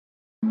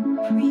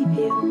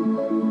Preview.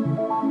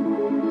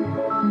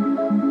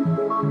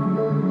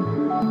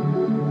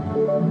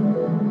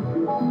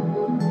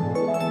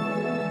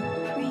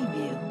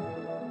 Preview.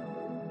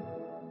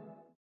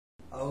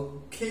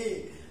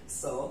 Okay,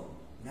 so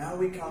now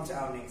we come to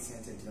our next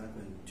sentence. Chúng ta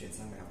cùng chuyển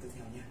sang bài học tiếp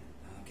theo nhé.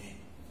 Okay.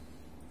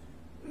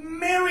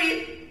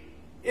 Mary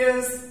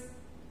is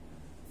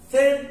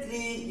 30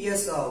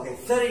 years old. Okay,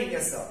 30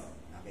 years old.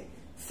 Okay,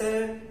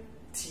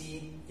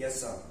 30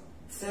 years old.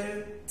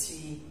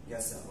 30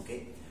 years old. Okay.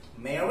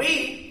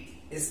 Mary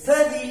is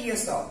 30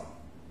 years old.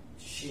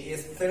 She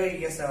is 30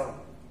 years old.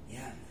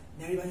 Yeah.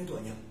 Mary bao nhiêu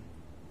tuổi nhỉ?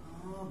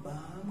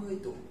 30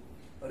 tuổi.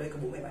 Ở đây có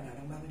bố mẹ bạn nào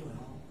đang 30 tuổi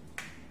không?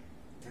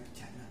 Chắc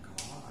chắn là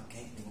có. Ok,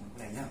 mình ngồi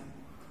cái này nhá.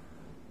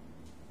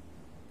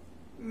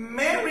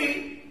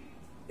 Mary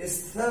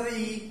is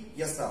 30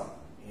 years old.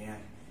 Yeah.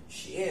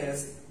 She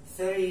is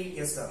 30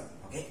 years old.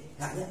 Ok,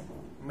 lại nhé.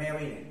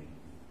 Mary này.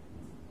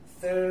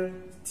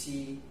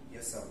 30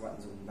 years old.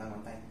 Bạn dùng ba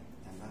ngón tay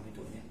làm 30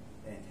 tuổi nhé.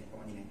 Đây này, các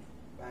bạn nhìn này.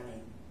 3 này,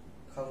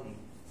 không này.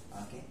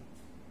 Ok.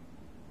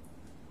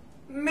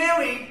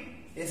 Mary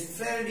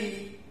is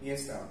 30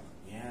 years old.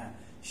 Yeah.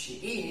 She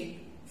is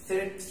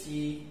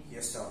 30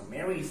 years old.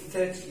 Mary is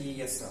 30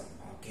 years old.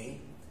 Okay.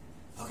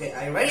 Okay,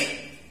 are you ready?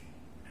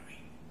 Mary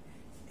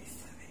is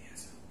 30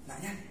 years old. Lại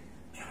nhé.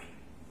 Mary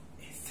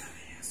is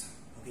 30 years old.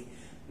 Okay.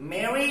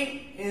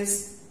 Mary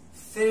is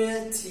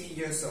 30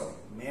 years old.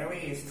 Mary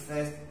is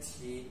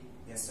 30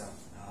 years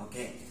old.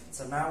 Okay.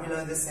 So now we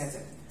learn this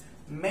sentence.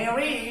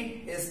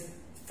 Mary is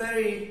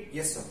 30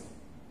 years old.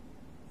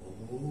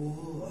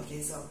 Oh,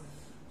 okay. So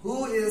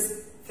who is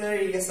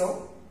 30 years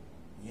old?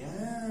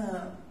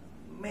 Yeah,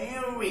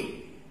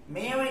 Mary.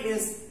 Mary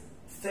is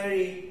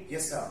 30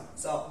 years old.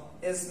 So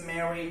is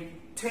Mary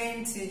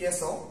 20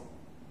 years old?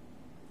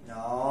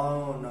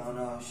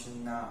 No, she's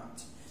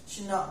not.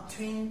 She's not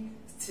 20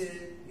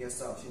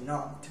 years old. She's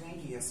not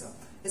 20 years old.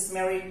 Is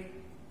Mary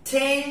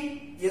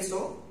 10 years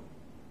old?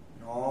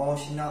 No,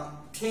 she's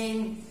not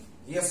 10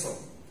 years old.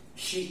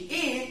 She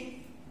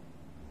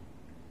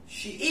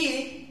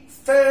is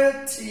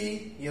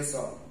 30 years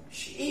old.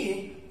 She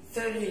is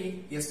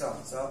 30 years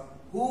old. So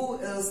who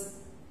is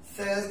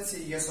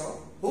 30 years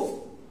old?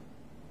 Who?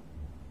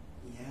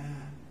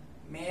 Yeah,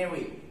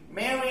 Mary.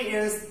 Mary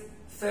is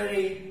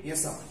 30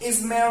 years old.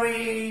 Is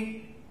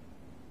Mary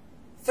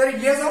 30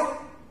 years old?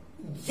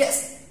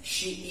 Yes,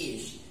 she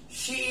is.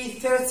 She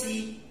is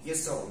 30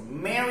 years old.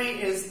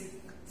 Mary is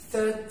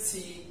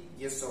 30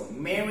 years old.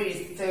 Mary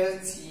is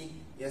 30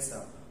 years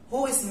old.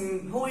 Who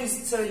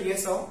is 30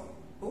 years old?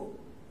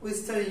 Who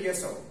is 30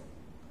 years old?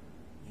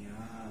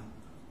 Yeah,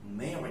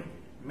 Mary.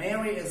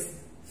 Mary is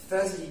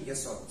 30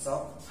 years old.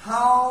 So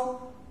how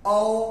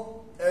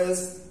old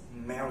is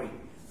Mary?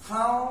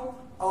 How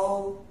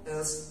old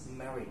is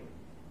Mary?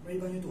 Mary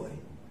bao nhiêu tuổi?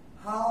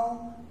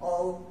 How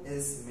old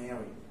is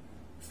Mary?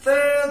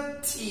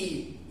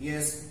 30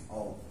 years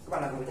old. Các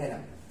bạn làm cùng với thầy nào.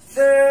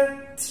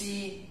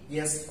 30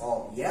 years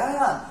old.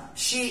 Yeah,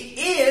 she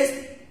is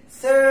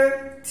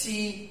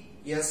 30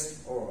 years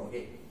old.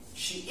 Okay,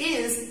 she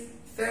is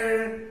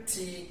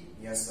 30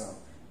 years old.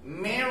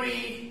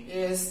 Mary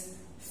is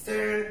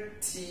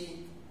 30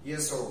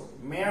 years old.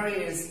 Mary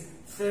is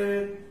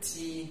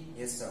 30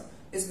 years old.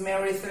 Is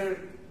Mary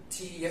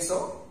 30 years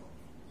old?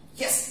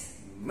 Yes,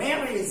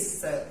 Mary is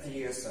 30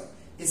 years old.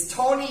 Is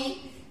Tony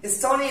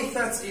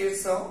 30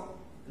 years old?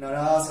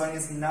 No, Tony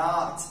is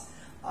not.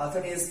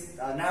 Tony is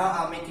now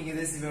I'm making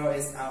this video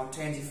is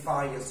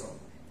 25 years old.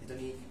 Thì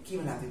Tony khi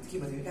mà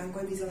Tony đang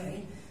quay video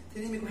này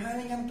thì mình có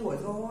 25 tuổi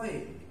thôi.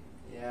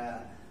 Yeah,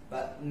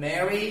 but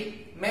Mary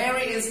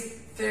is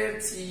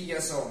 30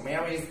 years old.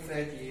 Mary is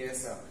 30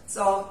 years old.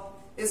 So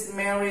is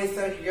Mary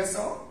 30 years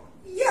old?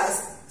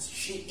 Yes,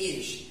 she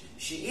is.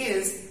 She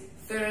is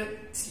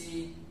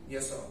 30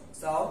 years old.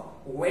 So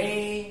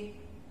where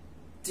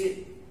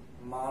did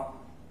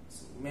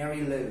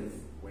Mary live?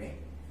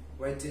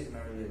 Where did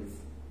Mary live?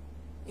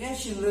 Yeah,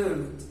 she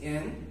lived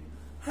in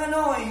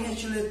Hanoi. Yeah,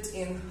 she lived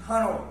in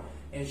Hanoi,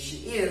 and she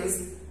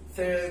is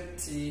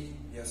 30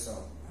 years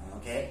old.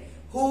 Okay,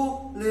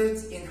 who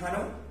lived in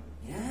Hanoi?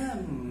 Yeah,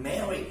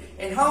 Mary.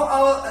 And how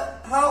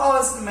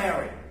old is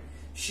Mary?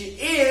 She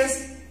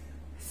is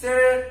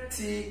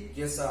 30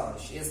 years old.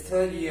 She is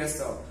 30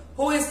 years old.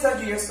 Who is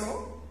 30 years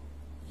old?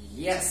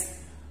 Yes,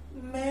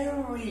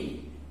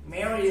 Mary.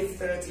 Mary is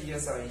 30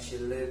 years old and she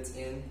lived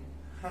in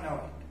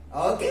Hanoi.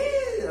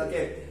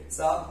 Okay.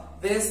 So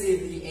this is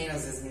the end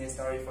of this mini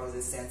story for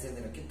this sentence.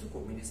 Đây là kết thúc của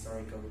mini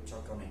story cho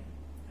câu này.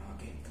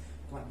 Ok.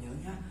 Các bạn nhớ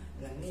nhá,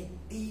 là nghe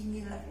đi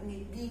nghe lại, nghe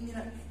đi nghe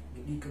lại,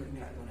 nghe đi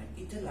nghe lại câu này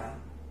ít nhất là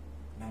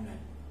 5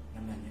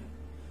 lần nhé.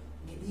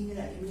 Nghe đi nghe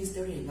lại mini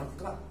story này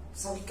các bạn.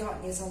 Sau khi các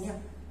bạn nghe xong nhá,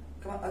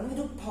 các bạn ấn cái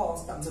nút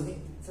pause tạm dừng ấy,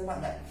 sau các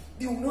bạn lại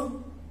điều nước,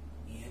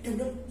 xong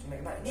rồi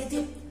các bạn lại nghe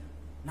tiếp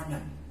 5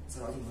 lần.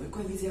 Sau đó thì mới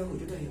quay video của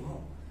chúng tôi, hiểu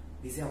không?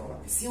 Video của các bạn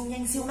phải siêu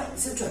nhanh, siêu mạnh,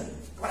 siêu chuẩn.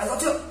 Các bạn đã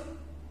rõ chưa?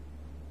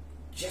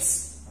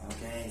 Yes.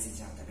 Ok, xin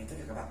chào tạm biệt tất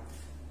cả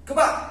các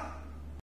bạn.